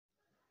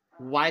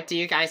What do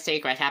you guys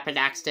think would happen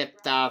next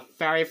if the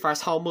very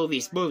first Home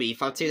Movies movie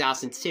from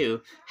 2002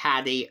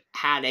 had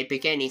a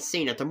beginning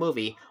scene of the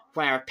movie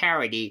where it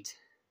parodied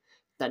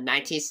the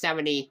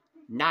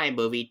 1979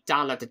 movie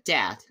Dawn of the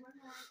Dead,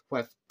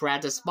 with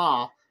Brendon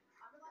Small,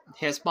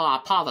 his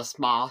mom Paula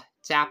Small,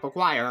 Jack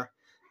McGuire,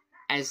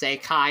 as a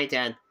kind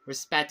and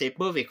respected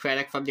movie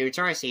critic from New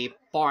Jersey,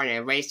 born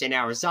and raised in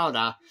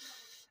Arizona,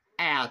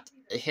 and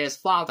his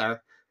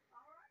father,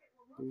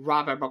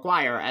 Robert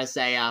McGuire, as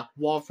a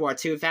World War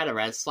II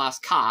veteran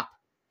 / cop,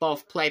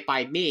 both played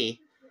by me,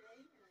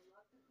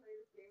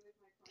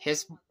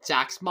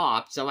 Jack's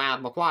mom,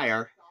 Joanne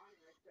McGuire,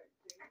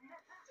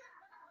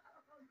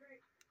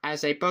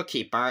 as a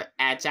bookkeeper,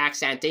 and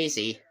Jack's Aunt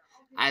Daisy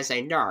as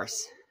a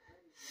nurse,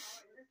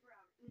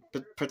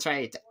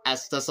 portrayed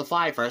as the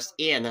survivors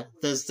in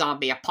the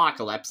zombie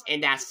apocalypse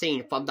in that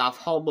scene from the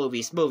Home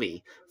Movies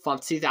movie from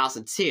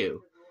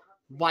 2002.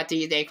 What do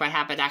you think would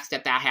happen next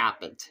if that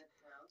happened?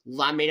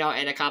 Let me know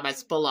in the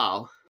comments below.